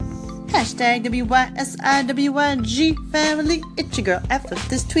Hashtag WYSIWYG family. It's your girl F with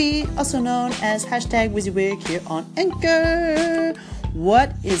this tweet, also known as hashtag WYSIWYG here on Anchor.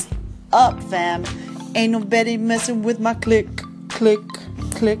 What is up, fam? Ain't nobody messing with my click.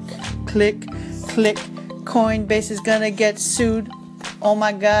 Coinbase is gonna get sued. Oh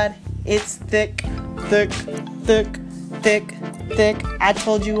my god, it's thick. I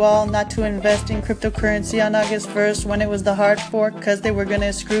told you all not to invest in cryptocurrency on August 1st when it was the hard fork because they were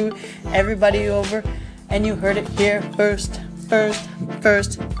gonna screw everybody over, and you heard it here first.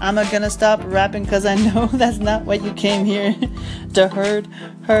 I'm not gonna stop rapping because I know that's not what you came here to heard.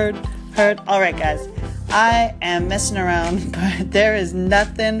 Alright guys, I am messing around, but there is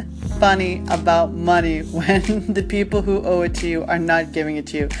nothing funny about money when the people who owe it to you are not giving it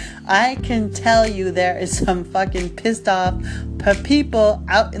to you. I can tell you there is some fucking pissed off people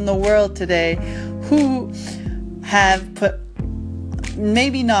out in the world today who have put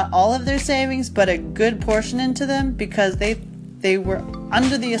maybe not all of their savings, but a good portion into them because they were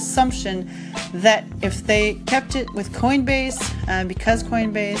under the assumption that if they kept it with Coinbase, because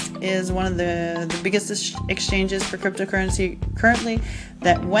Coinbase is one of the biggest exchanges for cryptocurrency currently,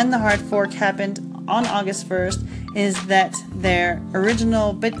 that when the hard fork happened on August 1st, is that their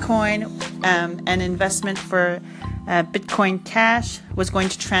original Bitcoin and investment for Bitcoin Cash was going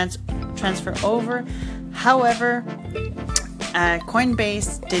to transfer over. However,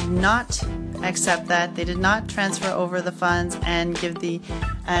 Coinbase did not accept that. They did not transfer over the funds and give the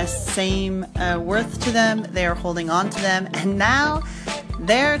same worth to them. They are holding on to them, and now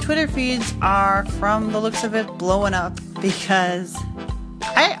their Twitter feeds are, from the looks of it, blowing up because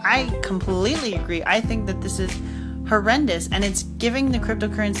I completely agree. I think that this is horrendous, and it's giving the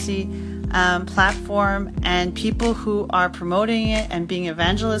cryptocurrency platform and people who are promoting it and being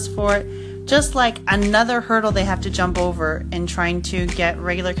evangelists for it just like another hurdle they have to jump over in trying to get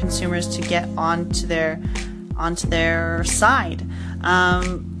regular consumers to get onto their side.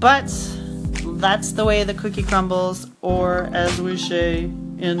 But that's the way the cookie crumbles, or as we say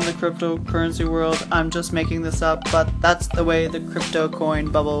in the cryptocurrency world, I'm just making this up, but that's the way the crypto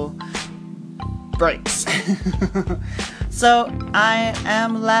coin bubble breaks. So I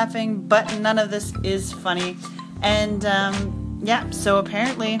am laughing, but none of this is funny. And so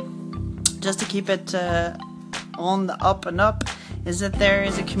apparently, just to keep it on the up and up, is that there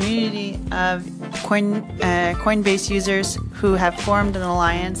is a community of Coinbase users who have formed an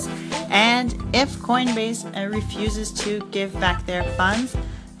alliance, and if Coinbase refuses to give back their funds,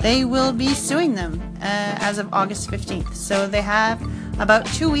 they will be suing them as of August 15th. So they have about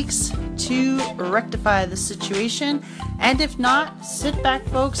 2 weeks to rectify the situation, and if not, sit back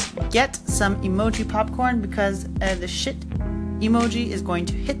folks, get some emoji popcorn, because the shit emoji is going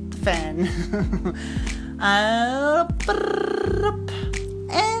to hit the fan.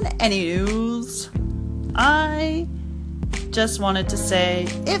 And any news, I just wanted to say,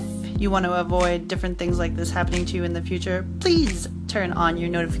 if you want to avoid different things like this happening to you in the future, please turn on your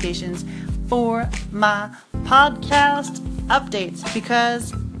notifications for my podcast updates,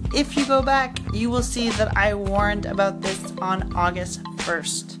 because if you go back, you will see that I warned about this on August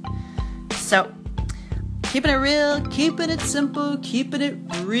 1st. So, keeping it real, keeping it simple, keeping it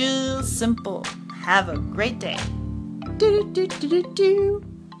real simple. Have a great day.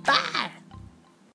 Bye.